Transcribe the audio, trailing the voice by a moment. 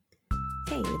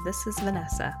Hey, this is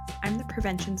Vanessa. I'm the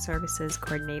Prevention Services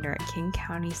Coordinator at King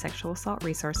County Sexual Assault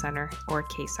Resource Center, or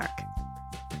KSARC.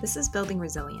 This is Building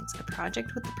Resilience, a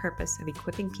project with the purpose of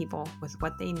equipping people with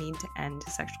what they need to end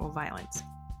sexual violence.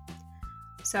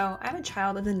 So, I'm a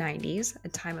child of the 90s, a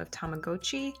time of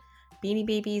Tamagotchi, Beanie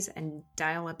Babies, and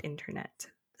dial-up internet.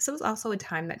 This was also a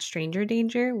time that stranger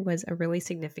danger was a really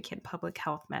significant public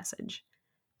health message.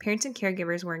 Parents and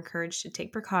caregivers were encouraged to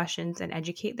take precautions and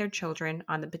educate their children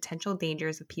on the potential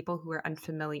dangers of people who are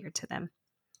unfamiliar to them.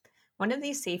 One of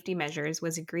these safety measures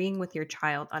was agreeing with your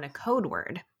child on a code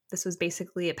word. This was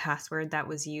basically a password that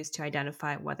was used to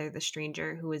identify whether the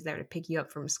stranger who was there to pick you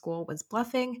up from school was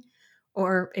bluffing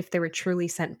or if they were truly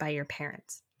sent by your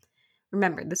parents.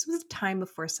 Remember, this was a time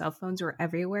before cell phones were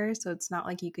everywhere, so it's not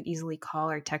like you could easily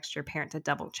call or text your parent to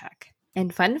double check.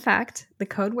 And fun fact, the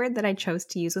code word that I chose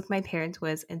to use with my parents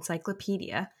was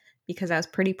encyclopedia because I was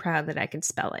pretty proud that I could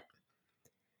spell it.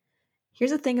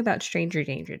 Here's the thing about stranger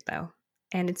danger, though,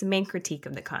 and it's a main critique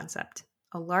of the concept.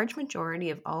 A large majority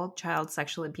of all child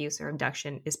sexual abuse or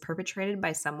abduction is perpetrated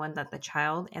by someone that the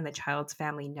child and the child's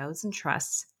family knows and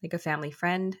trusts, like a family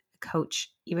friend, a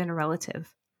coach, even a relative.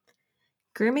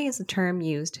 Grooming is a term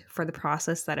used for the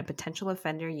process that a potential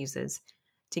offender uses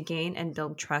to gain and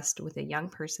build trust with a young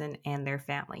person and their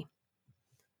family.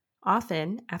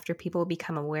 Often, after people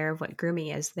become aware of what grooming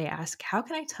is, they ask, how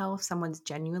can I tell if someone's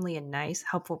genuinely a nice,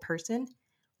 helpful person,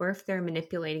 or if they're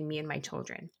manipulating me and my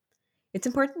children? It's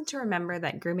important to remember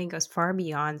that grooming goes far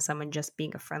beyond someone just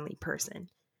being a friendly person.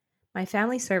 My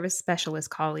family service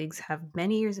specialist colleagues have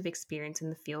many years of experience in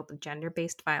the field of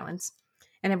gender-based violence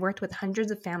and have worked with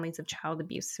hundreds of families of child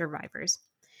abuse survivors.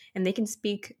 And they can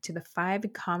speak to the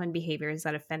 5 common behaviors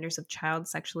that offenders of child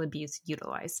sexual abuse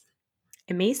utilize.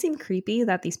 It may seem creepy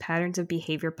that these patterns of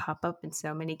behavior pop up in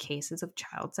so many cases of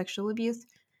child sexual abuse.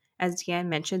 As Deanne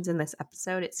mentions in this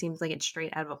episode, it seems like it's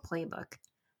straight out of a playbook.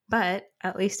 But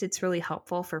at least it's really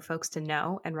helpful for folks to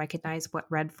know and recognize what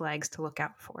red flags to look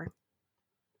out for.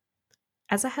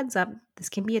 As a heads up, this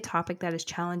can be a topic that is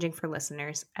challenging for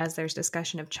listeners as there's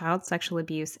discussion of child sexual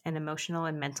abuse and emotional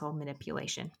and mental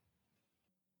manipulation.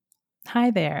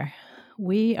 Hi there.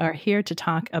 We are here to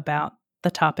talk about the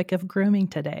topic of grooming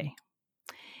today.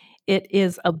 It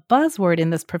is a buzzword in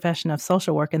this profession of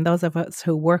social work and those of us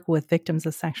who work with victims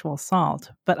of sexual assault,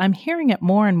 but I'm hearing it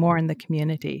more and more in the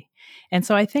community. And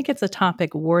so I think it's a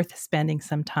topic worth spending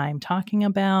some time talking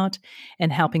about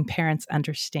and helping parents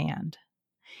understand.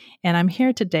 And I'm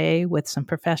here today with some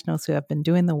professionals who have been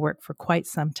doing the work for quite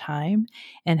some time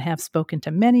and have spoken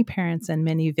to many parents and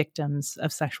many victims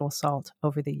of sexual assault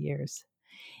over the years.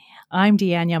 I'm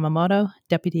Deanne Yamamoto,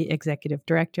 Deputy Executive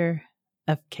Director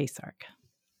of KSARC.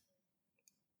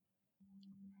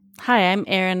 Hi, I'm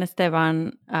Erin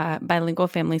Esteban, Bilingual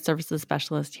Family Services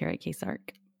Specialist here at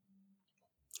KSARC.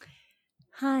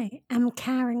 Hi, I'm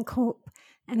Karen Cope,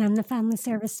 and I'm the Family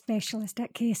Service Specialist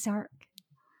at KSARC.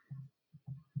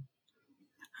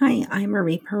 Hi, I'm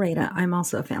Marie Pareda. I'm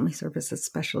also a Family Services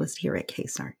Specialist here at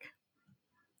KSARC.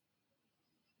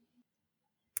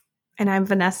 And I'm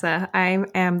Vanessa. I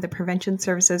am the Prevention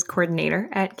Services Coordinator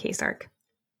at KSARC.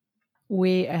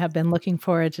 We have been looking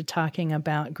forward to talking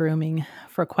about grooming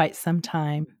for quite some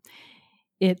time.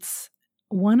 It's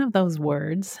one of those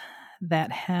words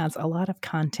that has a lot of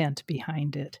content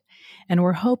behind it. And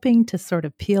we're hoping to sort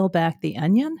of peel back the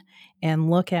onion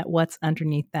and look at what's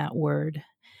underneath that word.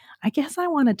 I guess I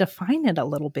want to define it a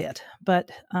little bit, but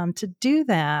to do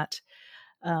that,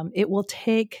 it will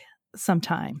take some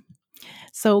time.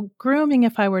 So grooming,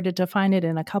 if I were to define it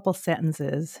in a couple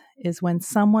sentences, is when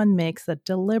someone makes a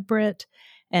deliberate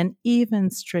and even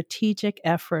strategic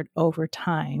effort over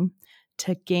time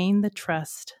to gain the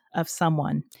trust of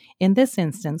someone. In this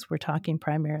instance, we're talking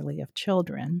primarily of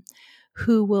children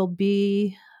who will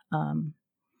be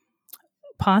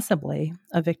possibly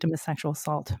a victim of sexual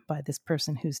assault by this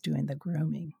person who's doing the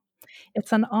grooming.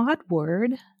 It's an odd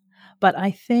word, but I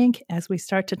think as we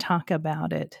start to talk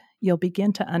about it, you'll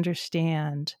begin to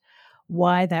understand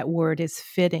why that word is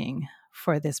fitting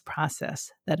for this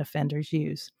process that offenders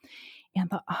use. And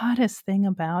the oddest thing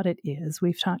about it is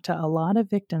we've talked to a lot of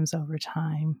victims over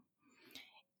time,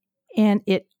 and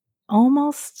it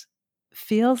almost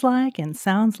feels like and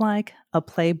sounds like a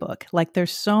playbook. Like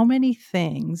there's so many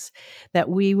things that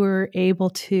we were able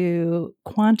to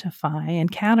quantify and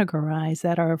categorize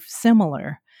that are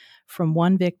similar from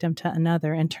one victim to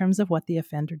another in terms of what the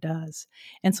offender does.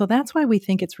 And so that's why we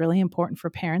think it's really important for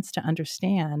parents to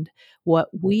understand what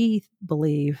we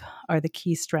believe are the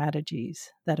key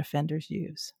strategies that offenders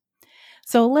use.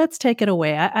 So let's take it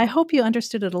away. I hope you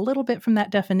understood it a little bit from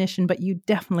that definition, but you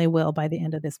definitely will by the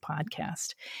end of this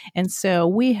podcast. And so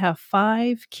we have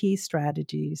 5 key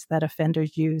strategies that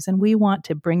offenders use, and we want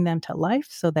to bring them to life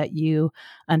so that you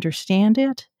understand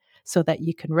it, so that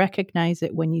you can recognize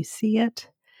it when you see it,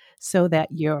 so that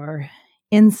your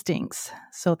instincts,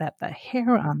 so that the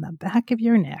hair on the back of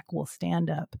your neck will stand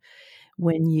up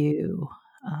when you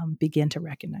begin to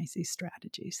recognize these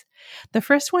strategies. The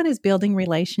first one is building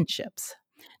relationships.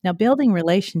 Now, building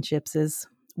relationships is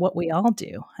what we all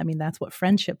do. I mean, that's what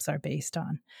friendships are based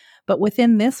on. But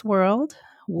within this world,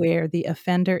 where the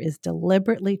offender is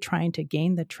deliberately trying to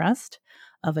gain the trust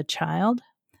of a child,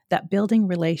 that building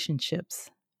relationships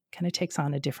kind of takes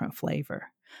on a different flavor.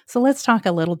 So let's talk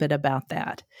a little bit about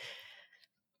that.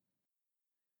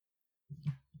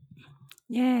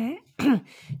 Yeah.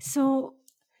 So,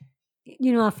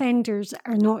 offenders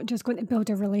are not just going to build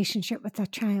a relationship with a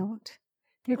child.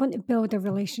 They're going to build a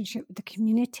relationship with the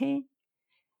community.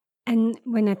 And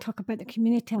when I talk about the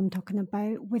community, I'm talking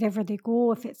about wherever they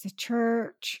go, if it's a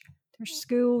church, their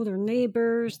school, their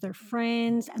neighbours, their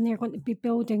friends, and they're going to be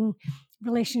building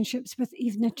relationships with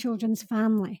even the children's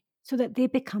family so that they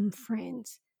become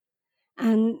friends.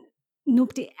 And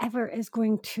nobody ever is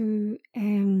going to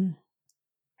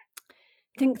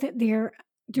think that they're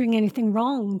doing anything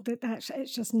wrong,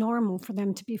 it's just normal for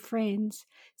them to be friends.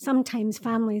 Sometimes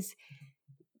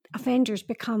offenders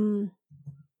become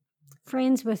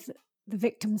friends with the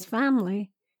victim's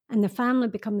family, and the family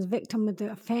becomes victim of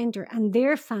the offender and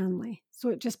their family. So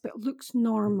it looks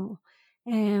normal.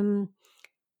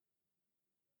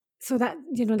 So that,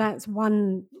 that's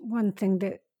one thing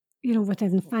that,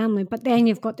 within the family. But then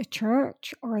you've got the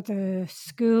church or the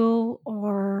school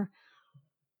or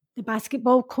the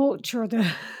basketball coach or the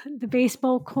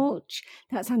baseball coach.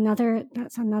 That's another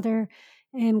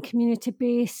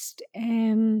community-based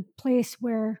place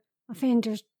where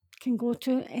offenders can go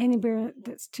to, anywhere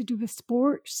that's to do with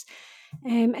sports.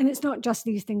 And it's not just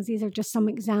these things. These are just some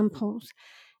examples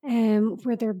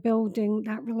where they're building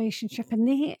that relationship.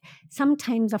 And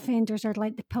sometimes offenders are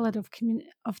like the pillar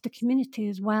of the community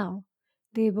as well.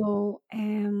 They will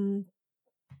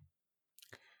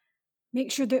make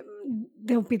sure that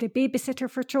they'll be the babysitter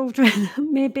for children.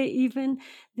 Maybe even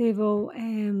they will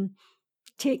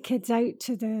take kids out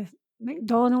to the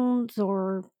McDonald's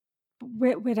or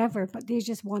wherever, but they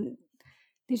just want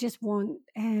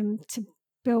to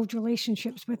build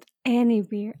relationships with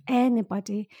anybody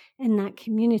in that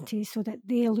community so that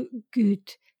they look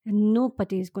good and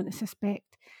nobody is going to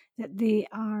suspect that they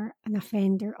are an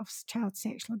offender of child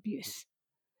sexual abuse.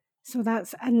 So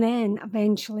and then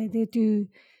eventually they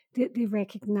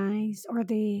recognize, or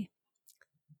they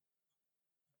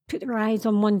put their eyes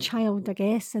on one child, I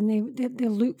guess, and they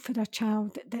look for a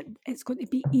child that it's going to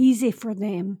be easy for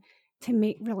them to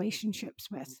make relationships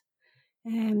with.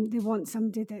 They want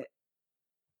somebody that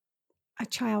a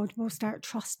child will start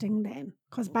trusting them,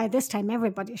 because by this time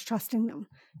everybody's trusting them.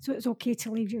 So it's okay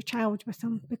to leave your child with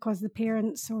them because the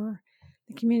parents or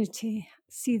the community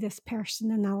see this person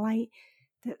in a light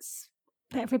that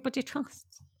everybody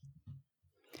trusts.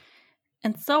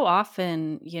 And so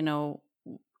often,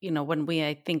 when we,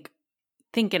 I think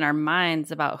in our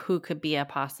minds about who could be a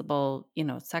possible,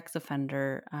 sex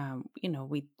offender,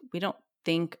 we don't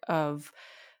think of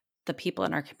the people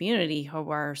in our community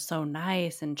who are so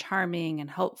nice and charming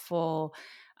and helpful.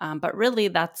 But really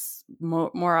that's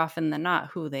more often than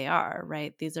not who they are,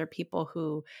 right? These are people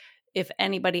who, if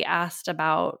anybody asked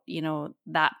about,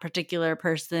 that particular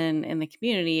person in the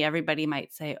community, everybody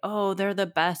might say, oh, they're the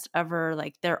best ever.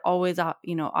 Like they're always,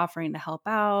 offering to help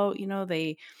out.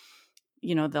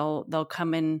 They'll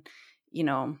come in,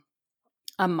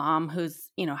 a mom who's,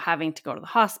 having to go to the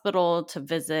hospital to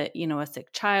visit, a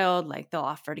sick child, like they'll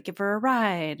offer to give her a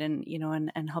ride and,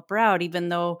 and help her out, even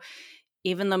though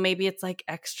maybe it's like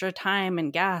extra time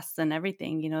and gas and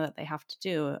everything, that they have to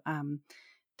do.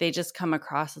 They just come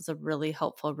across as a really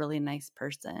helpful, really nice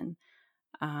person.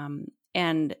 And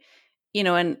on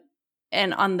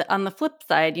the flip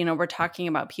side, we're talking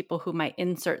about people who might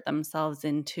insert themselves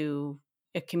into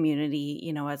a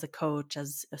community, as a coach,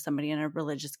 as somebody in a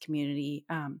religious community.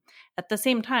 At the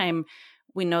same time,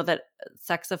 we know that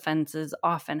sex offenses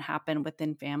often happen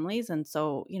within families. And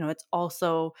so, it's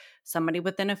also somebody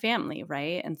within a family,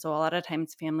 right? And so a lot of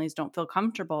times families don't feel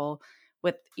comfortable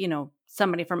with,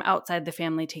 somebody from outside the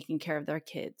family taking care of their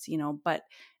kids, but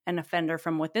an offender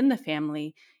from within the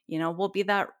family, will be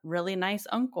that really nice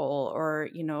uncle or,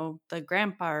 the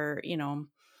grandpa or,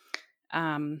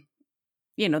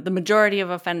 the majority of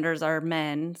offenders are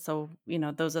men. So,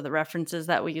 those are the references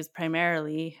that we use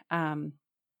primarily.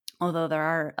 although there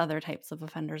are other types of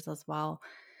offenders as well.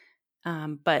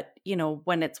 But,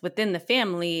 when it's within the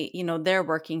family, they're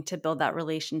working to build that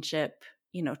relationship,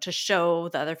 to show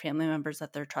the other family members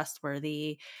that they're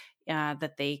trustworthy,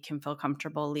 that they can feel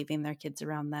comfortable leaving their kids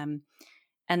around them.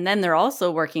 And then they're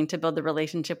also working to build the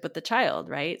relationship with the child,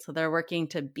 right? So they're working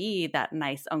to be that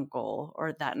nice uncle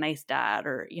or that nice dad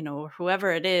or,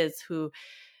 whoever it is who,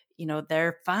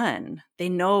 they're fun. They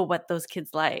know what those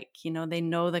kids like. They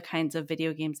know the kinds of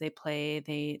video games they play.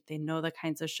 They know the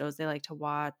kinds of shows they like to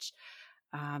watch.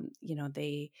 They know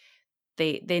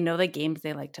the games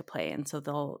they like to play. And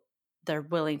so they're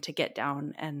willing to get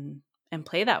down and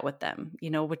play that with them,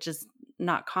 which is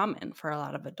not common for a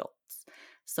lot of adults.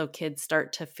 So kids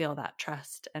start to feel that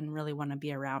trust and really want to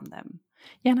be around them.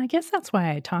 Yeah, and I guess that's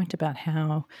why I talked about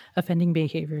how offending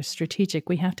behavior is strategic.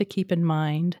 We have to keep in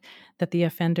mind that the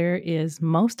offender is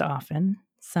most often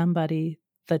somebody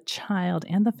the child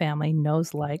and the family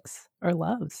knows, likes, or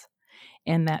loves.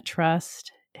 And that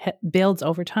trust builds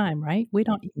over time, right? We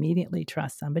don't immediately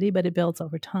trust somebody, but it builds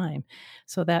over time.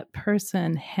 So that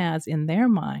person has in their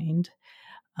mind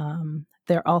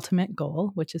their ultimate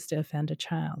goal, which is to offend a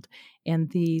child. And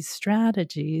these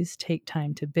strategies take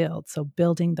time to build. So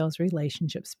building those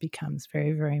relationships becomes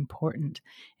very, very important.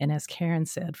 And as Karen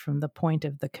said, from the point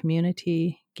of the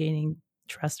community, gaining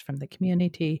trust from the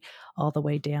community, all the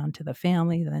way down to the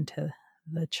family, then to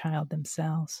the child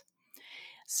themselves.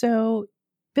 So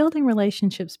building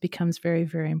relationships becomes very,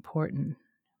 very important.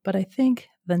 But I think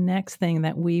the next thing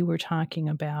that we were talking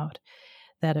about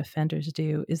that offenders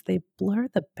do is they blur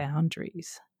the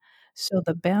boundaries. So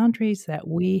the boundaries that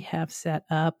we have set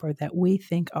up or that we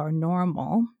think are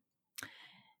normal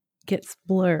gets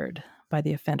blurred by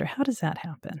the offender. How does that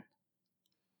happen?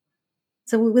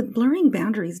 So with blurring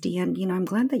boundaries, Deanne, I'm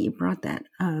glad that you brought that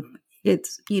up.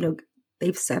 It's,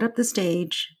 they've set up the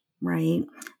stage, right?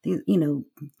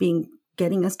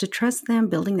 Getting us to trust them,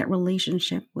 building that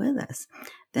relationship with us.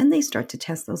 Then they start to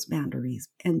test those boundaries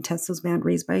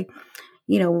by,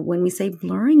 when we say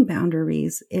blurring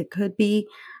boundaries, it could be,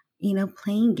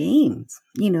 playing games,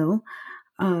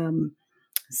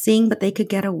 seeing what they could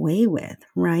get away with,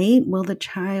 right? Will the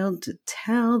child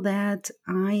tell that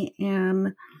I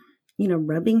am,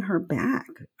 rubbing her back,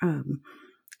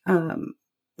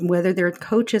 whether they're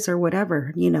coaches or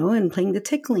whatever, and playing the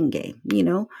tickling game,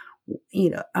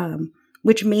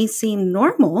 which may seem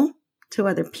normal to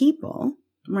other people,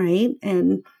 right?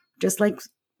 And just like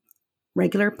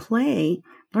regular play,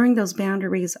 blurring those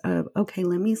boundaries of, okay,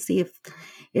 let me see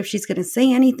if she's going to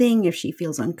say anything, if she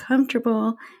feels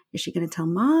uncomfortable, is she going to tell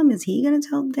mom? Is he going to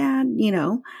tell dad?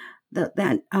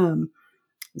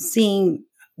 Seeing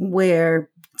where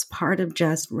it's part of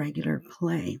just regular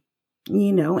play,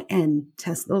 and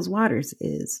test those waters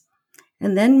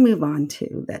and then move on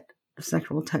to that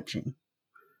sexual touching.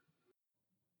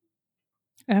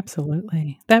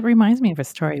 Absolutely. That reminds me of a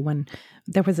story when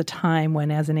there was a time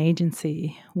when, as an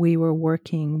agency, we were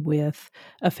working with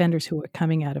offenders who were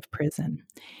coming out of prison.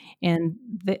 And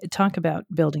talk about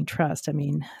building trust. I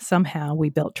mean, somehow we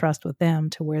built trust with them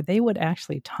to where they would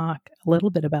actually talk a little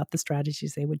bit about the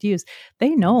strategies they would use.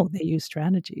 They know they use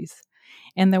strategies.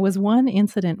 And there was one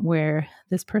incident where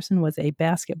this person was a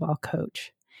basketball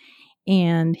coach.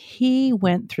 And he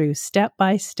went through step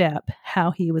by step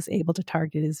how he was able to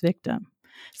target his victim.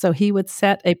 So he would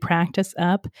set a practice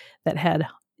up that had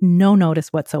no notice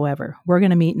whatsoever. We're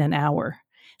going to meet in an hour.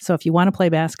 So if you want to play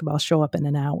basketball, show up in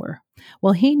an hour.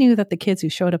 Well, he knew that the kids who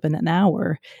showed up in an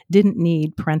hour didn't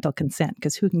need parental consent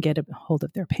because who can get a hold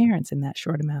of their parents in that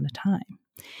short amount of time?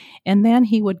 And then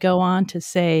he would go on to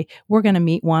say, we're going to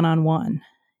meet one-on-one.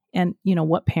 And,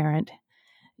 what parent,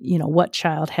 what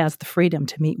child has the freedom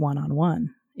to meet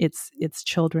one-on-one? It's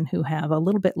children who have a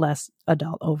little bit less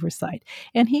adult oversight.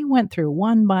 And he went through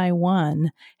one by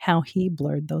one how he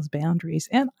blurred those boundaries.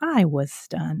 And I was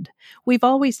stunned. We've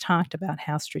always talked about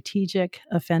how strategic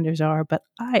offenders are, but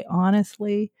I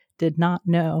honestly did not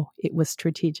know it was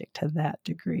strategic to that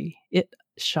degree. It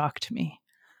shocked me.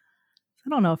 I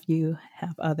don't know if you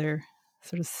have other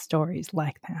sort of stories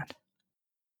like that.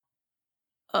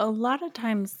 A lot of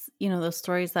times, those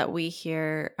stories that we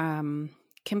hear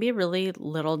can be really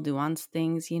little nuanced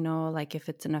things, like if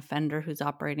it's an offender who's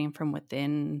operating from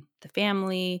within the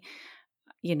family,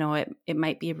 it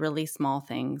might be really small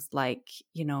things like,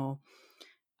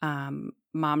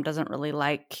 mom doesn't really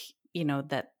like,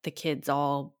 that the kids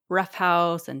all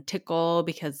roughhouse and tickle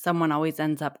because someone always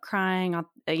ends up crying, at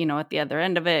the other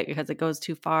end of it because it goes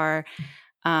too far.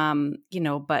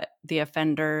 But the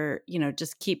offender,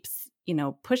 just keeps,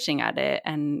 pushing at it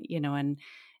and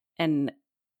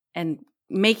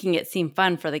making it seem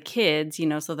fun for the kids,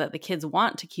 so that the kids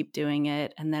want to keep doing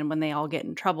it. And then when they all get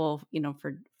in trouble,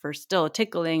 for still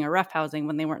tickling or roughhousing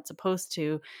when they weren't supposed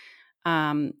to,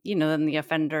 then the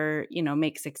offender,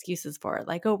 makes excuses for it.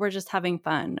 Like, oh, we're just having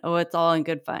fun. Oh, it's all in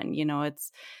good fun.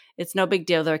 It's no big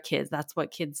deal. They're kids. That's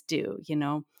what kids do,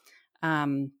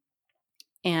 and,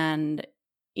 and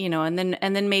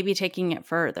then maybe taking it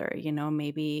further,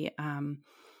 maybe,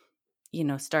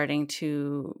 starting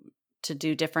to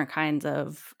do different kinds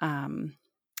of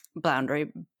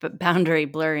boundary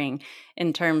blurring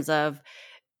in terms of,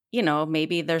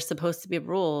 maybe there's supposed to be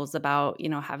rules about,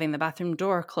 having the bathroom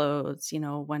door closed,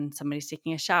 when somebody's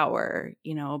taking a shower,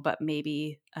 but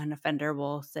maybe an offender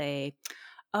will say,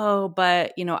 oh,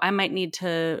 but, I might need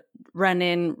to run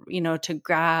in, to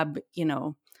grab,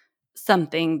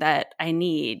 something that I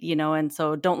need, and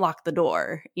so don't lock the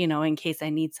door, in case I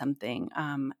need something,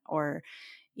 or,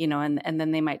 and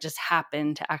then they might just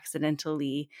happen to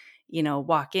accidentally,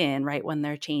 walk in right when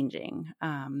they're changing,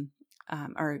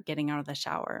 or getting out of the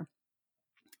shower.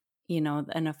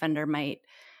 An offender might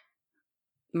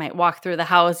walk through the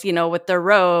house, with their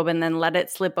robe and then let it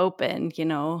slip open,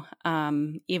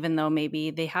 even though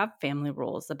maybe they have family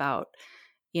rules about,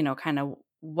 kind of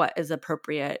what is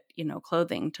appropriate,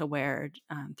 clothing to wear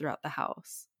throughout the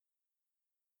house.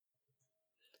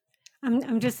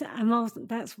 I'm also,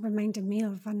 that's reminded me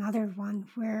of another one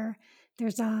where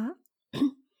there's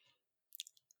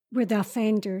where the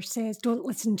offender says, don't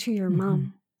listen to your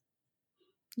mom.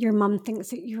 Your mom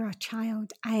thinks that you're a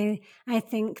child. I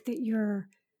think that you're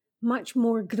much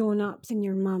more grown up than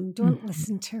your mom. Don't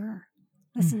listen to her.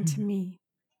 Listen to me.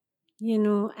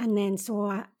 And then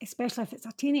so, especially if it's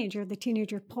a teenager, the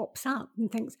teenager pops up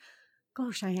and thinks,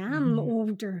 gosh, I am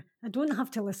older. I don't have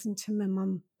to listen to my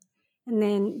mum. And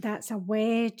then that's a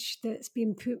wedge that's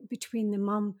being put between the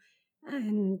mum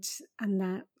and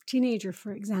that teenager,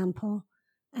 for example.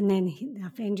 And then the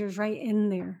offender's right in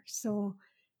there. So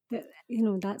that,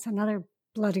 that's another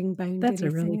blurring boundary. That's a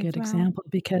really good example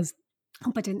because I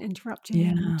hope I didn't interrupt you.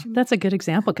 Yeah, that's a good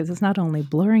example because it's not only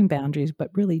blurring boundaries, but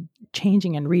really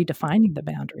changing and redefining the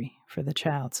boundary for the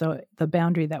child. So the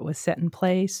boundary that was set in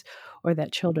place or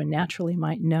that children naturally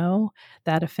might know,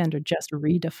 that offender just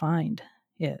redefined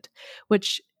it,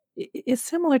 which is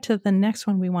similar to the next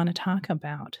one we want to talk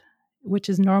about, which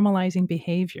is normalizing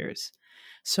behaviors.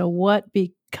 So what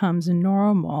becomes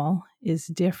normal is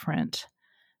different.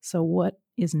 So what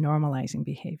is normalizing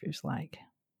behaviors like?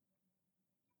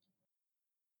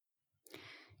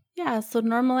 Yeah, so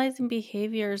normalizing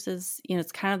behaviors is,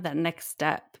 it's kind of that next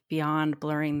step beyond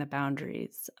blurring the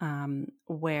boundaries,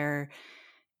 where,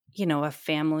 a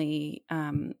family,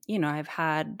 I've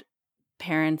had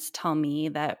parents tell me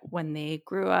that when they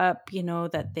grew up,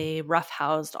 that they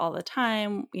roughhoused all the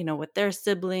time, with their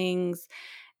siblings,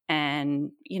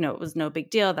 and, it was no big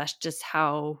deal. That's just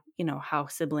how, how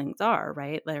siblings are,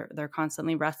 right? They're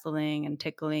constantly wrestling and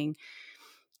tickling.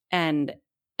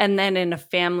 And then in a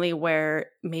family where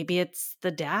maybe it's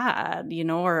the dad,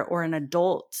 or an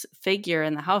adult figure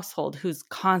in the household who's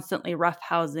constantly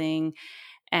roughhousing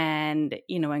and,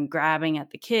 and grabbing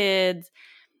at the kids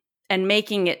and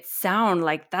making it sound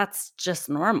like that's just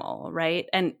normal, right?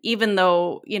 And even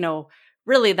though,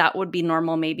 really that would be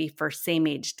normal maybe for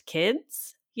same-aged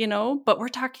kids, but we're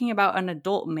talking about an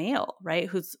adult male, right,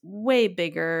 who's way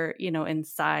bigger, in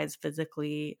size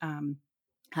physically,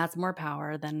 has more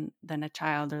power than a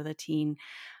child or the teen,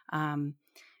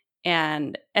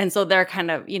 and so they're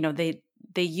kind of, they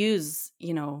use,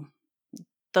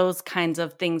 those kinds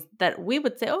of things that we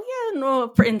would say, oh yeah,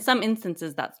 no, in some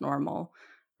instances that's normal,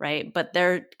 right? But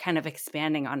they're kind of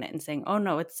expanding on it and saying, oh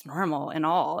no, it's normal in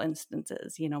all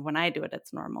instances. When I do it,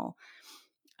 it's normal.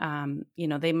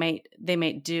 They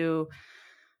might do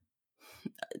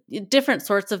different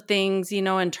sorts of things,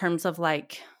 in terms of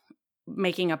like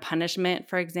making a punishment,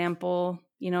 for example,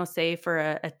 say for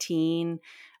a teen,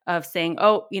 of saying,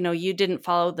 oh, you didn't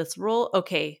follow this rule.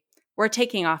 Okay, we're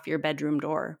taking off your bedroom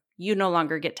door. You no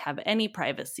longer get to have any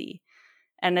privacy.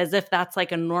 And as if that's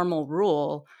like a normal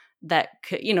rule that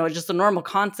could, just a normal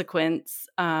consequence,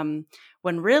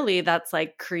 when really that's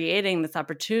like creating this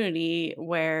opportunity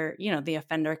where, the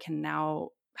offender can now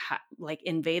like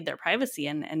invade their privacy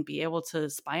and be able to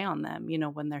spy on them,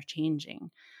 when they're changing.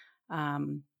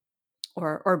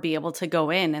 Or be able to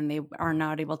go in and they are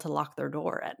not able to lock their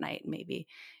door at night, maybe,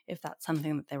 if that's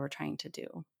something that they were trying to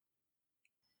do.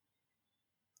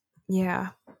 Yeah.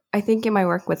 I think in my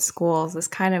work with schools, this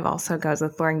kind of also goes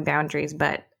with blurring boundaries,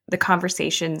 but the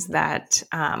conversations that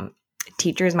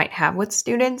teachers might have with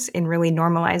students in really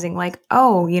normalizing like,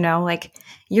 oh, like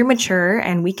you're mature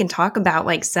and we can talk about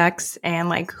like sex and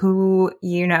like who,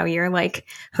 you're like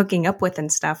hooking up with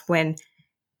and stuff, when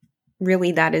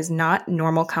really that is not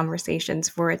normal conversations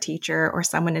for a teacher or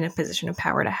someone in a position of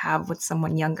power to have with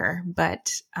someone younger.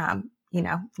 But,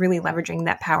 really leveraging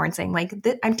that power and saying like,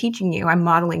 I'm teaching you, I'm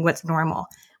modeling what's normal,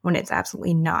 when it's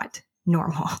absolutely not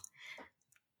normal.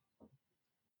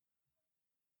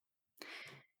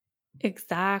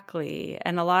 Exactly.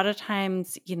 And a lot of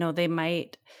times, they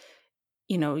might,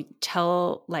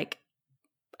 tell like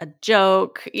a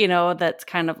joke, that's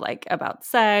kind of like about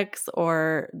sex,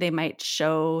 or they might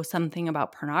show something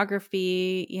about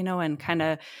pornography, and kind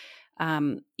of,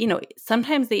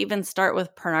 sometimes they even start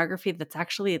with pornography that's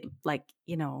actually like,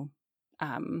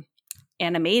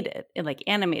 animated,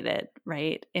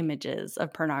 right? Images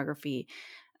of pornography.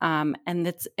 And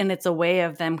it's a way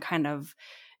of them kind of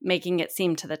making it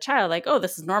seem to the child like, oh,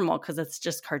 this is normal because it's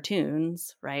just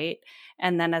cartoons, right?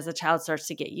 And then as a child starts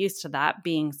to get used to that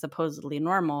being supposedly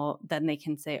normal, then they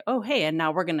can say, oh, hey, and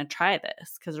now we're going to try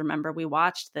this because remember we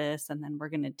watched this, and then we're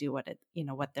going to do what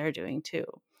they're doing too.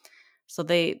 So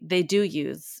they do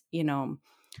use,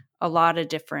 a lot of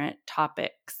different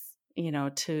topics,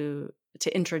 to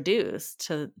introduce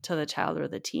to the child or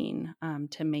the teen,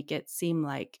 to make it seem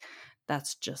like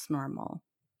that's just normal.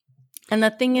 And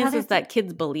the thing is that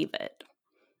kids believe it,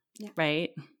 right?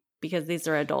 Because these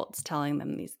are adults telling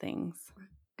them these things.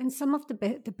 And some of the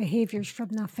behaviors from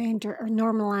the offender are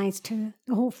normalized to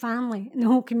the whole family and the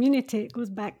whole community. It goes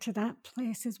back to that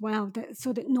place as well,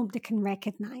 so that nobody can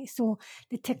recognize. So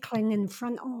the tickling in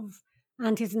front of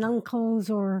aunties and uncles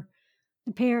or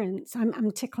the parents,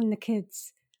 I'm tickling the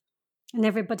kids and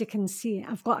everybody can see it.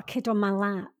 I've got a kid on my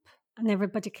lap and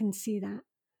everybody can see that.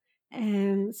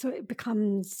 So it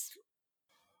becomes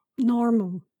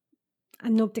normal.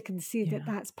 And nobody can see that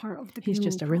that's part of the. He's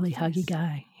just a really huggy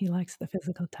guy. He likes the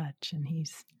physical touch, and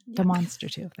he's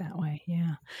demonstrative that way.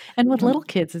 Yeah. And with little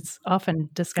kids, it's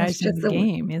often disguised as a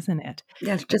game, isn't it?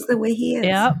 That's just the way he is.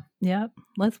 Yep.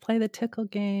 Let's play the tickle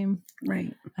game.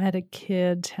 Right. I had a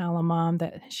kid tell a mom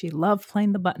that she loved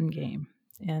playing the button game.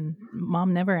 And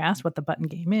mom never asked what the button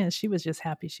game is. She was just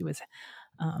happy she was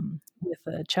with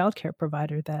a childcare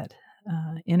provider that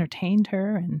entertained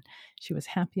her, and she was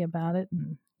happy about it.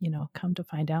 And come to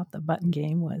find out the button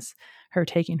game was her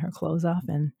taking her clothes off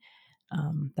and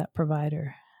that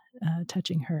provider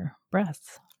touching her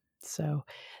breasts. So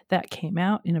that came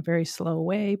out in a very slow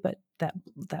way, but that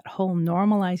whole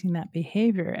normalizing that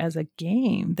behavior as a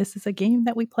game, this is a game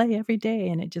that we play every day,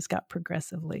 and it just got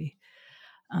progressively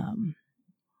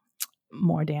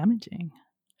more damaging.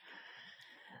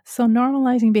 So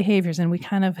normalizing behaviors, and we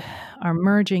kind of are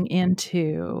merging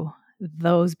into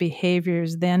those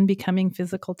behaviors then becoming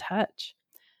physical touch.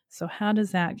 So how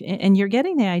does that, and you're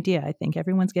getting the idea, I think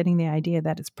everyone's getting the idea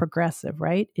that it's progressive,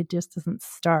 right? It just doesn't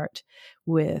start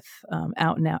with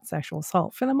out and out sexual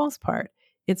assault. For the most part,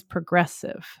 it's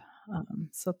progressive.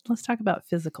 So let's talk about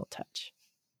physical touch.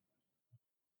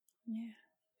 Yeah.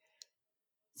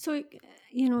 So,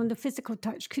 the physical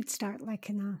touch could start like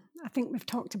I think we've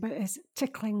talked about this,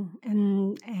 tickling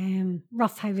and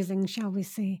roughhousing, shall we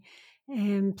say,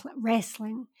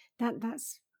 wrestling.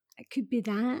 It could be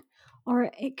that,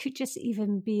 or it could just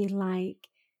even be like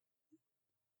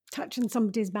touching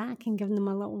somebody's back and giving them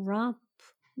a little rub,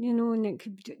 and it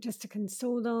could be just to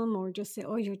console them, or just say,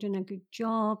 oh, you're doing a good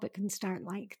job. It can start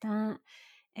like that.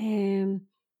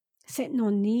 Sitting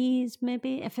on knees,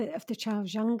 maybe, if the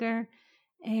child's younger.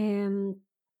 It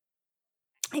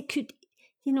could,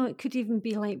 it could even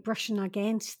be like brushing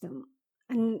against them,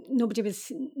 and nobody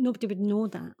would know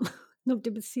that. Nobody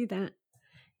would see that.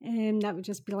 That would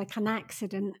just be like an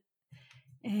accident,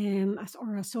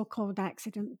 or a so-called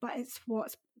accident. But it's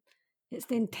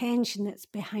the intention that's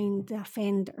behind the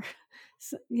offender.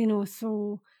 So,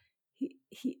 so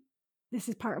he this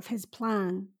is part of his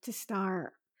plan to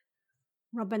start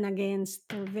rubbing against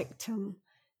the victim,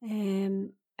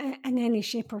 in any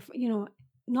shape or,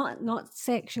 not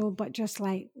sexual, but just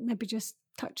like maybe just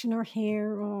touching her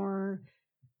hair or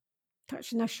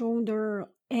touching her shoulder,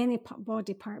 any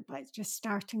body part, but it's just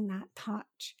starting that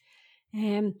touch.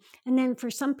 And then for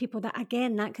some people that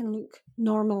can look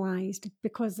normalized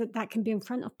because that can be in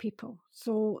front of people.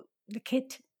 So the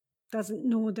kid doesn't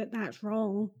know that that's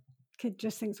wrong. The kid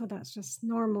just thinks, oh, that's just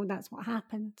normal. That's what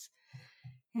happens.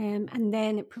 And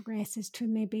then it progresses to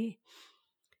maybe,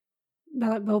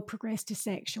 it will progress to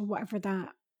sexual, whatever that,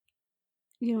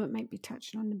 it might be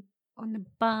touching on the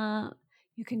butt.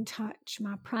 You can touch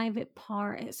my private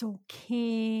part. It's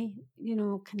okay.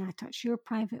 Can I touch your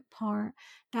private part?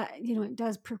 That, it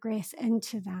does progress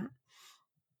into that.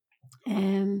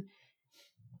 And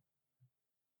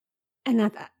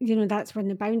that's when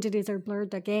the boundaries are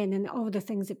blurred again, and all the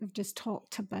things that we've just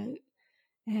talked about.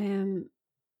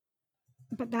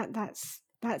 But that's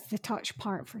the touch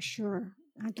part for sure.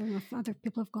 I don't know if other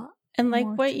people have got. And like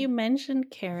what you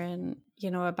mentioned, Karen,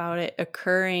 about it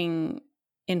occurring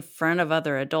in front of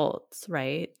other adults,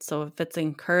 right? So if it's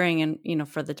occurring and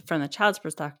from the child's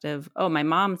perspective, oh, my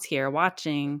mom's here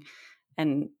watching,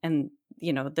 and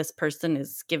this person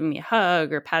is giving me a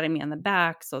hug or patting me on the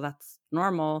back, so that's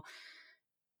normal.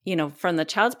 From the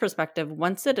child's perspective,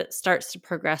 once it starts to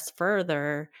progress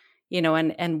further,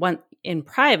 and when in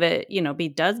private,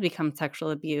 does become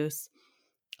sexual abuse,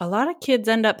 a lot of kids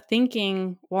end up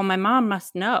thinking, well, my mom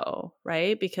must know,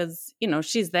 right? Because,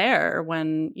 she's there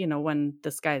when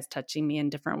this guy's touching me in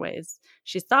different ways.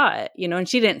 She saw it, and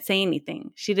she didn't say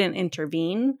anything. She didn't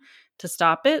intervene to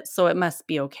stop it. So it must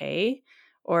be okay,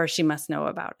 or she must know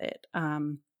about it.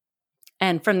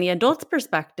 And from the adult's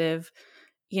perspective,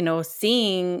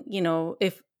 seeing,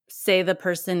 if say the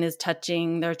person is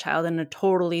touching their child in a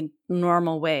totally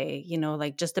normal way,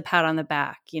 like just a pat on the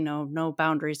back, no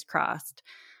boundaries crossed,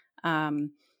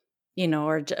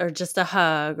 or just a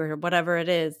hug or whatever it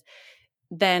is,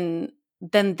 then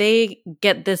they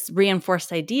get this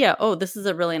reinforced idea, oh, this is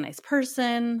a really nice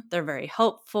person. They're very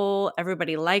helpful.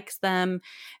 Everybody likes them.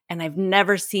 And I've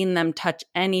never seen them touch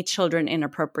any children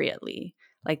inappropriately.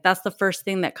 Like that's the first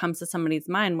thing that comes to somebody's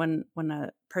mind when a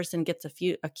person gets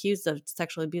accused of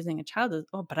sexually abusing a child is,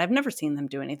 oh, but I've never seen them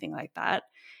do anything like that.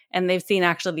 And they've seen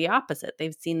actually the opposite.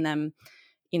 They've seen them,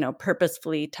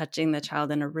 purposefully touching the child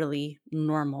in a really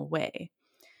normal way.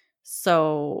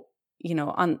 So,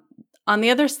 on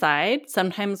the other side,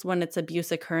 sometimes when it's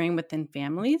abuse occurring within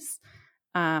families,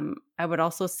 I would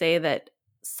also say that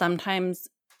sometimes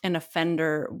an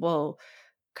offender will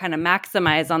kind of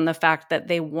maximize on the fact that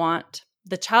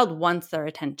the child wants their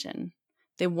attention.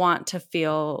 They want to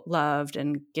feel loved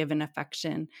and given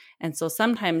affection. And so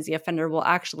sometimes the offender will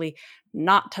actually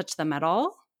not touch them at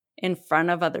all in front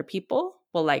of other people,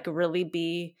 will like really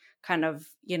be kind of,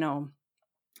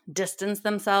 distance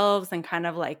themselves and kind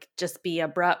of like just be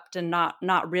abrupt and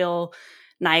not real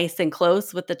nice and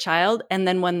close with the child. And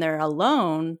then when they're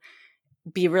alone,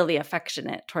 be really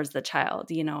affectionate towards the child,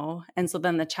 And so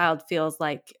then the child feels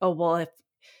like, oh, well,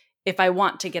 if I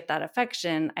want to get that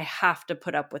affection, I have to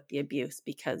put up with the abuse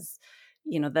because,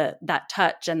 that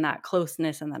touch and that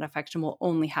closeness and that affection will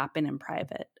only happen in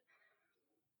private.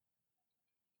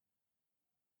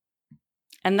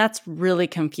 And that's really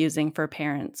confusing for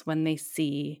parents when they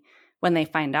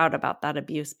find out about that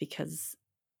abuse, because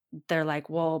they're like,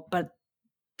 well, but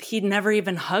he never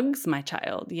even hugs my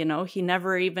child, he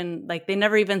never even, like, they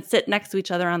never even sit next to each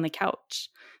other on the couch.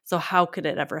 So how could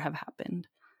it ever have happened?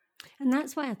 And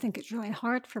that's why I think it's really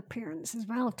hard for parents as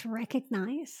well to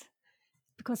recognize,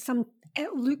 because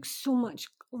it looks so much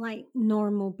like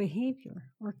normal behavior,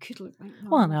 or could look like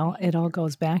normal behavior. It all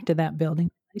goes back to that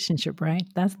building relationship, right?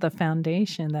 That's the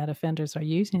foundation that offenders are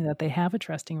using, that they have a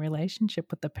trusting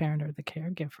relationship with the parent or the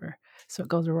caregiver. So it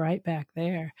goes right back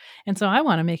there. And so I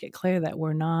want to make it clear that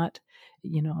we're not,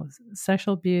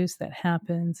 sexual abuse that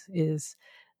happens is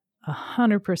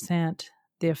 100%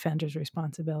 the offender's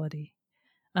responsibility.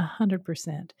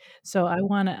 100%. So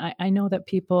I know that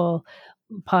people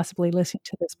possibly listening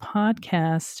to this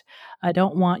podcast, I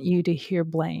don't want you to hear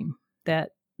blame, that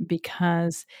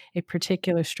because a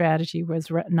particular strategy was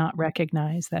not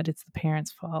recognized, that it's the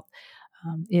parent's fault.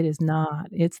 It is not.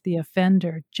 It's the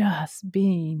offender just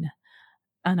being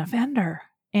an offender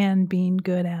and being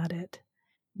good at it.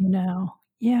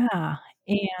 Yeah.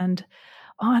 And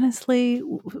honestly,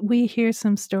 we hear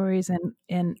some stories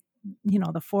and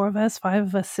the 5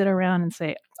 of us sit around and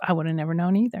say, I would have never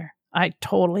known either. I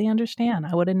totally understand.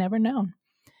 I would have never known.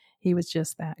 He was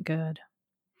just that good.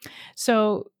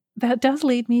 So that does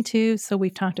lead me to, so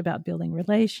we've talked about building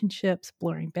relationships,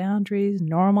 blurring boundaries,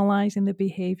 normalizing the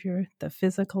behavior, the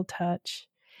physical touch,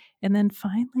 and then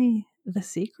finally the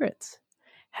secrets.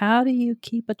 How do you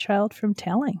keep a child from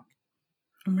telling?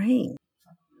 Right.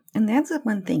 And that's the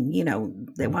one thing,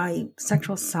 that why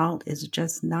sexual assault is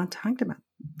just not talked about.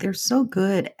 They're so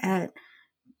good at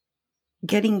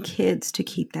getting kids to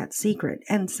keep that secret.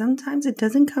 And sometimes it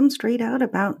doesn't come straight out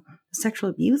about sexual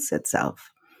abuse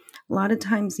itself. A lot of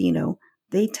times,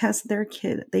 they test their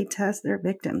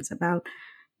victims about,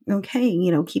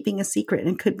 keeping a secret. And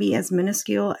it could be as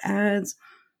minuscule as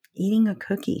eating a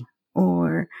cookie,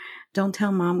 or don't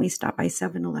tell mom we stopped by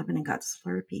 7-Eleven and got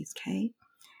Slurpees, okay?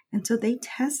 And so they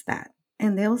test that.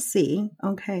 And they'll see,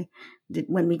 okay,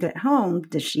 when we get home,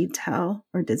 does she tell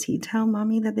or does he tell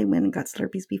mommy that they went and got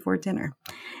Slurpees before dinner?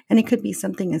 And it could be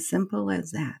something as simple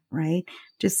as that, right?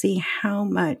 To see how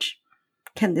much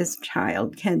can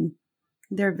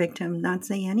their victim not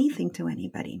say anything to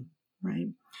anybody, right?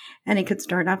 And it could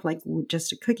start off like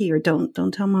just a cookie, or don't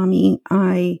tell mommy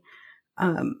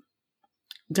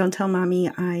don't tell mommy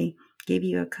I gave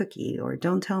you a cookie, or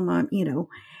don't tell mom,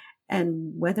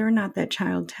 and whether or not that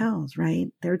child tells,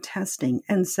 right? They're testing.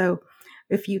 And so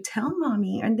if you tell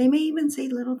mommy, and they may even say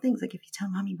little things like, if you tell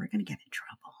mommy, we're going to get in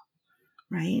trouble,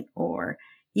 right? Or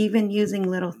even using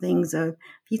little things of,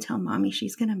 if you tell mommy,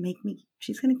 she's going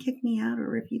to kick me out.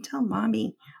 Or if you tell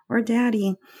mommy or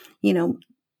daddy,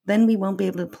 then we won't be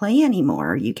able to play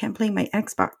anymore. You can't play my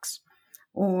Xbox,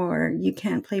 or you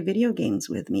can't play video games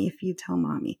with me if you tell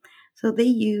mommy. So they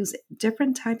use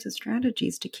different types of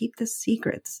strategies to keep the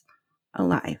secrets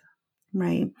alive,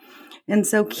 right? And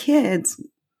so kids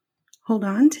hold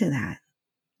on to that,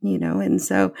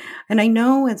 and I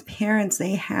know as parents,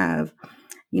 they have,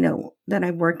 that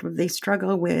I've worked with, they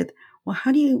struggle with, well,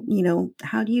 how do you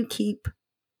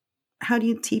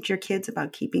teach your kids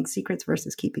about keeping secrets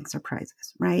versus keeping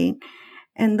surprises, right?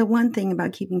 And the one thing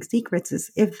about keeping secrets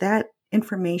is, if that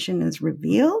information is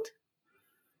revealed,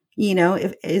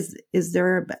 is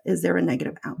there a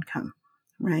negative outcome,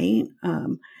 right?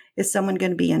 Is someone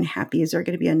going to be unhappy? Is there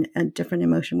going to be a different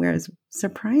emotion? Whereas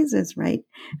surprises, right?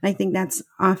 And I think that's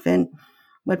often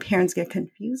what parents get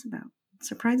confused about.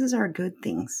 Surprises are good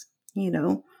things,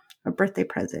 a birthday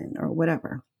present or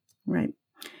whatever, right?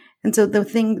 And so the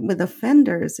thing with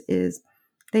offenders is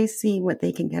they see what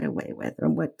they can get away with, or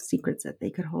what secrets that they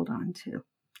could hold on to,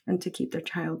 and to keep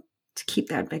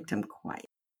that victim quiet.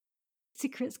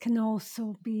 Secrets can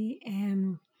also be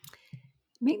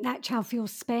make that child feel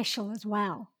special as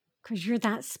well, because you're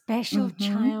that special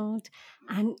child,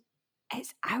 and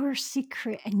it's our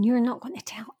secret, and you're not going to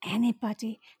tell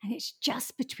anybody, and it's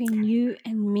just between you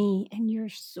and me, and you're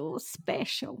so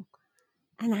special.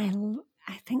 And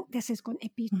I think this is going to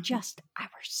be just our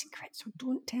secret, so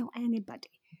don't tell anybody.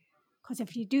 Because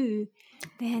if you do,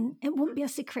 then it won't be a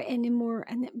secret anymore,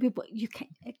 and we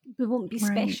won't be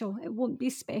special. It won't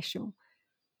be special.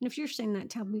 And if you're saying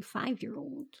that to a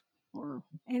 5-year-old,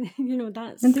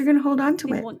 that's, and they're going to hold on to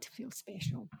it. They want to feel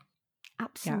special.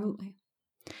 Absolutely.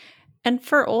 Yeah. And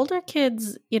for older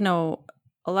kids, a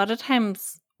lot of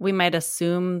times we might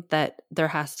assume that there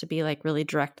has to be like really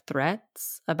direct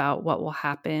threats about what will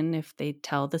happen if they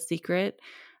tell the secret.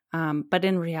 But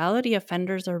in reality,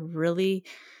 offenders are really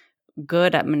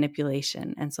good at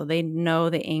manipulation. And so they know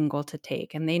the angle to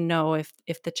take, and they know if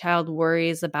the child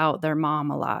worries about their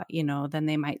mom a lot, then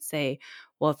they might say,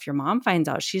 well, if your mom finds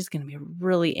out, she's going to be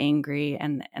really angry,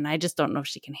 and I just don't know if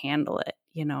she can handle it,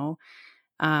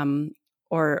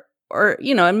 or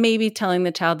and maybe telling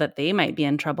the child that they might be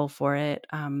in trouble for it.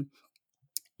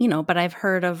 But I've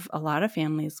heard of a lot of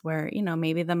families where,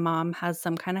 maybe the mom has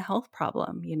some kind of health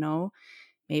problem,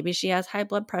 maybe she has high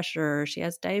blood pressure, or she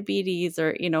has diabetes,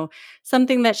 or,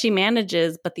 something that she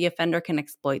manages, but the offender can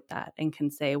exploit that and can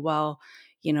say, well,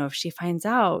 if she finds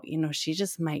out, she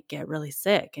just might get really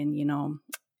sick, and, you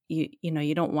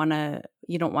don't want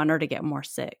her to get more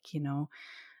sick,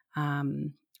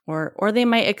 or they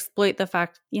might exploit the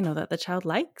fact, that the child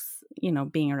likes,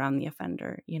 being around the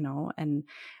offender, and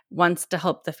wants to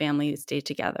help the family stay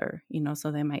together,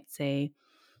 so they might say,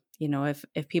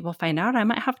 if people find out, I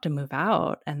might have to move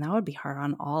out, and that would be hard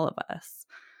on all of us.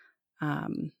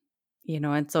 And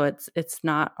so it's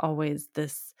not always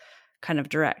this kind of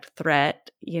direct threat,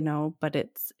 but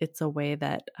it's a way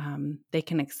that they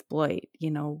can exploit,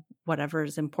 whatever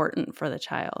is important for the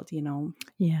child,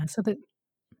 Yeah. So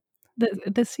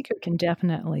the secret can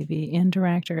definitely be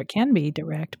indirect, or it can be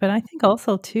direct. But I think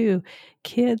also, too,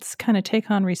 kids kind of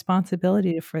take on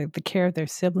responsibility for the care of their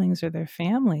siblings or their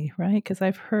family, right? Because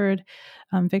I've heard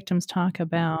victims talk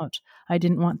about, I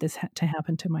didn't want this to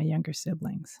happen to my younger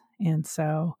siblings. And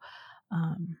so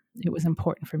it was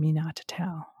important for me not to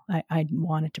tell. I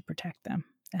wanted to protect them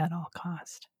at all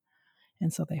cost.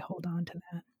 And so they hold on to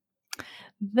that.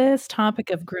 This topic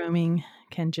of grooming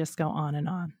can just go on and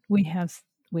on. We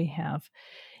have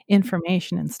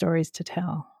information and stories to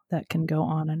tell that can go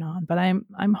on and on. But I'm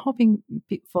hoping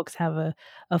folks have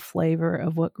a flavor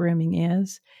of what grooming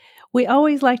is. We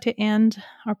always like to end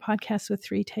our podcast with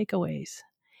 3 takeaways.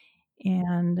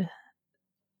 And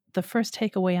the first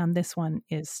takeaway on this one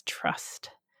is trust.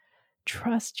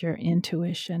 Trust your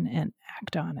intuition and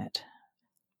act on it.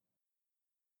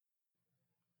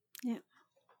 Yeah.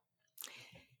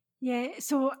 Yeah.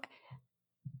 So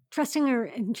trusting our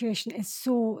intuition is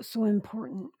so, so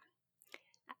important.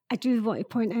 I do want to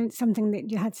point out something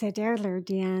that you had said earlier,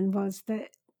 Deanne, was that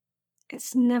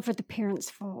it's never the parent's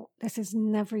fault. This is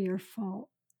never your fault.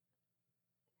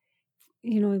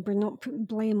 We're not putting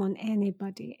blame on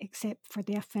anybody except for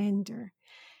the offender.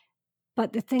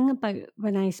 But the thing about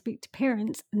when I speak to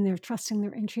parents and they're trusting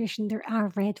their intuition, there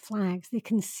are red flags. They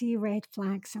can see red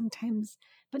flags sometimes,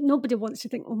 but nobody wants to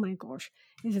think, oh my gosh,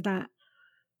 is that?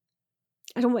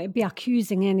 I don't want to be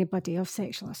accusing anybody of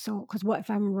sexual assault, because what if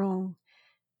I'm wrong?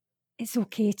 It's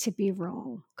okay to be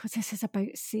wrong, because this is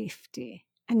about safety.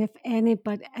 And if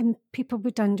anybody, and people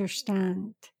would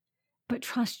understand, but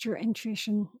trust your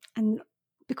intuition. And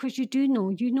because you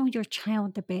know your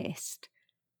child the best,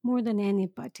 more than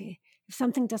anybody. If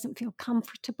something doesn't feel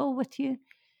comfortable with you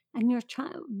and your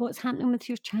child, what's happening with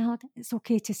your child, it's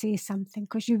okay to say something,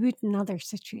 because you would in other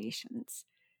situations.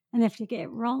 And if you get it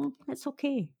wrong, it's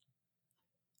okay.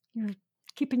 You're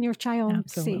keeping your child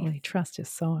Absolutely. safe. Trust is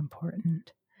so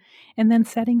important. And then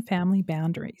setting family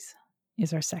boundaries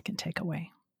is our second takeaway.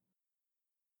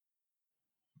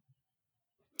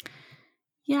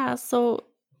 Yeah, so,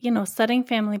 setting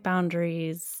family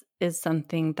boundaries is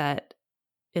something that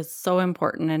is so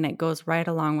important, and it goes right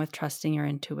along with trusting your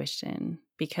intuition,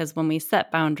 because when we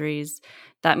set boundaries,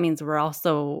 that means we're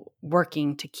also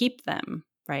working to keep them,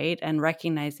 right? And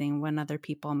recognizing when other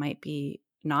people might be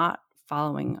not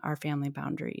following our family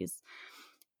boundaries.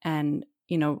 And,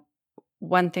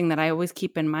 one thing that I always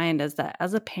keep in mind is that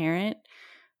as a parent,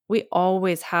 we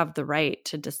always have the right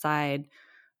to decide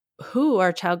who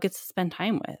our child gets to spend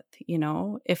time with.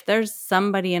 If there's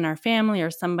somebody in our family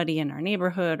or somebody in our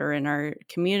neighborhood or in our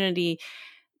community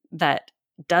that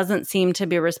doesn't seem to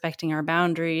be respecting our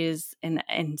boundaries in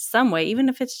some way, even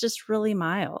if it's just really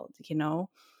mild,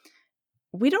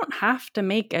 we don't have to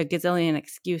make a gazillion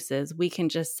excuses. We can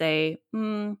just say,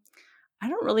 I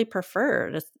don't really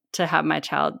prefer to have my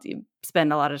child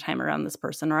spend a lot of time around this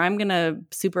person, or I'm going to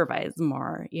supervise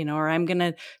more, or I'm going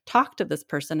to talk to this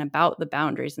person about the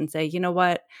boundaries and say, you know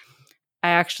what, I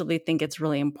actually think it's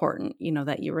really important,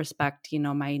 that you respect,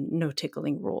 my no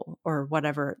tickling rule, or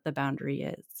whatever the boundary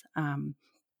is.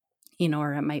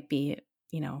 Or it might be,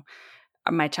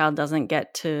 my child doesn't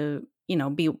get to,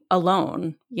 be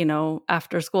alone,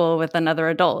 after school with another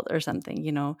adult or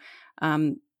something,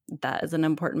 that is an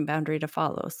important boundary to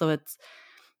follow. So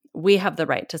we have the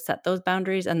right to set those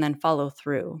boundaries and then follow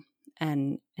through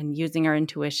and using our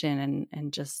intuition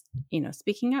and just,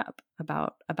 speaking up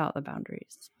about the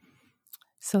boundaries.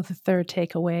 So the third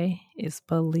takeaway is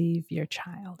believe your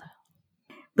child.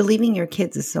 Believing your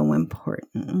kids is so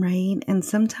important, right? And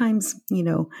sometimes,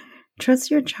 trust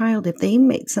your child.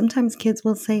 Sometimes kids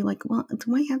will say like, well,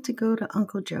 do I have to go to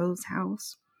Uncle Joe's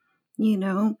house?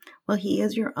 Well, he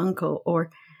is your uncle. Or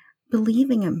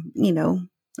believing him,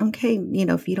 okay,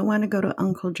 if you don't want to go to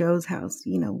Uncle Joe's house,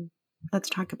 let's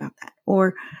talk about that.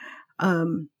 Or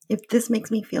if this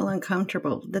makes me feel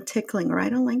uncomfortable, the tickling, or I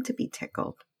don't like to be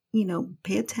tickled,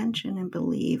 pay attention and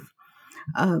believe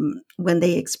when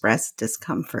they express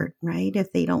discomfort, right?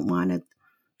 If they don't want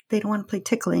to play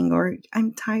tickling, or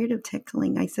I'm tired of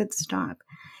tickling, I said stop,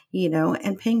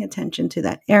 and paying attention to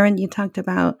that. Erin, you talked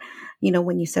about,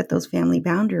 when you set those family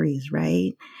boundaries,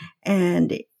 right?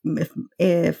 And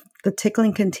if the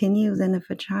tickling continues, and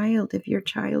if your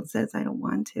child says, I don't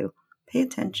want to, pay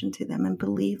attention to them and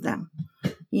believe them,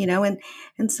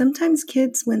 and sometimes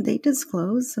kids, when they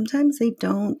disclose, sometimes they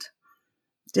don't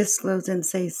disclose and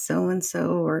say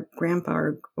so-and-so or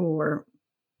grandpa or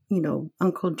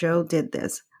Uncle Joe did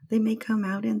this. They may come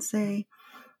out and say,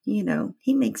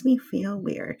 he makes me feel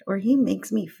weird, or he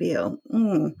makes me feel,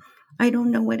 I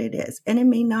don't know what it is. And it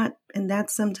may not, and that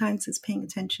sometimes is paying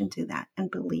attention to that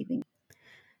and believing.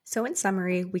 So in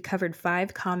summary, we covered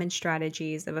 5 common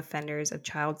strategies of offenders of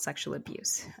child sexual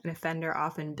abuse. An offender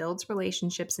often builds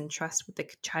relationships and trust with the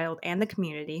child and the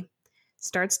community,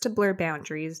 starts to blur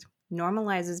boundaries,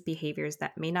 normalizes behaviors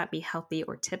that may not be healthy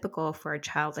or typical for a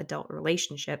child-adult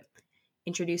relationship,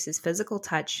 introduces physical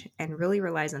touch, and really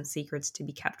relies on secrets to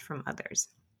be kept from others.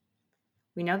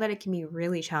 We know that it can be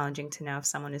really challenging to know if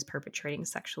someone is perpetrating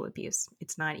sexual abuse.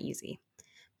 It's not easy.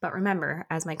 But remember,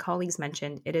 as my colleagues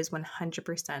mentioned, it is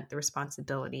 100% the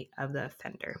responsibility of the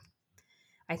offender.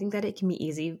 I think that it can be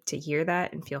easy to hear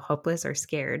that and feel hopeless or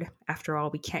scared. After all,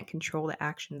 we can't control the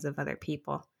actions of other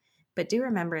people. But do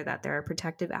remember that there are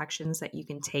protective actions that you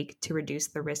can take to reduce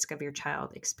the risk of your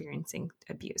child experiencing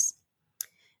abuse.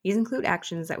 These include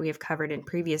actions that we have covered in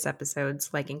previous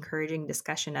episodes, like encouraging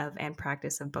discussion of and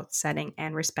practice of both setting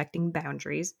and respecting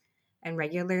boundaries, and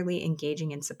regularly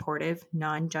engaging in supportive,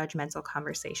 non-judgmental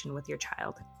conversation with your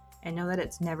child. And know that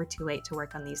it's never too late to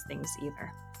work on these things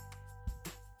either.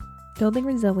 Building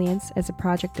Resilience is a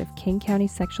project of King County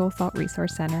Sexual Assault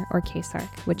Resource Center, or KSARC,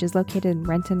 which is located in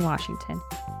Renton, Washington.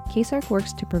 KSARC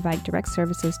works to provide direct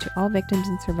services to all victims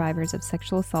and survivors of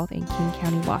sexual assault in King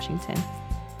County, Washington.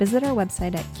 Visit our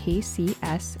website at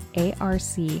kcsarc.org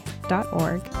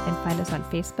and find us on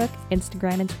Facebook,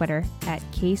 Instagram, and Twitter at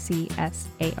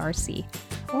kcsarc.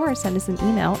 Or send us an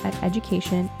email at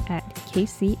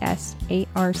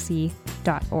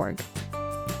education@kcsarc.org.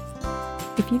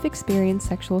 If you've experienced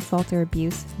sexual assault or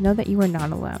abuse, know that you are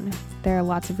not alone. There are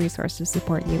lots of resources to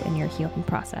support you in your healing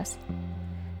process.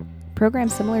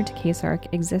 Programs similar to KSARC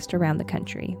exist around the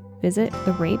country. Visit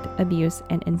the Rape, Abuse,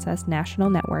 and Incest National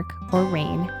Network, or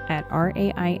RAINN, at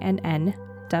rainn.org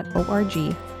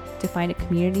to find a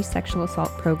community sexual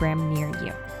assault program near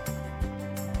you.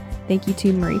 Thank you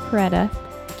to Marie Peretta,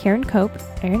 Karen Cope,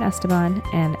 Erin Esteban,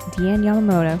 and Deanne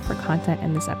Yamamoto for content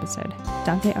in this episode,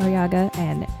 Dante Arriaga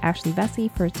and Ashley Vesey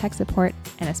for tech support,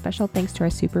 and a special thanks to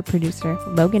our super producer,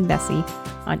 Logan Vesey,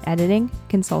 on editing,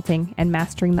 consulting, and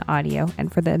mastering the audio,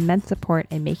 and for the immense support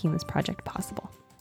in making this project possible.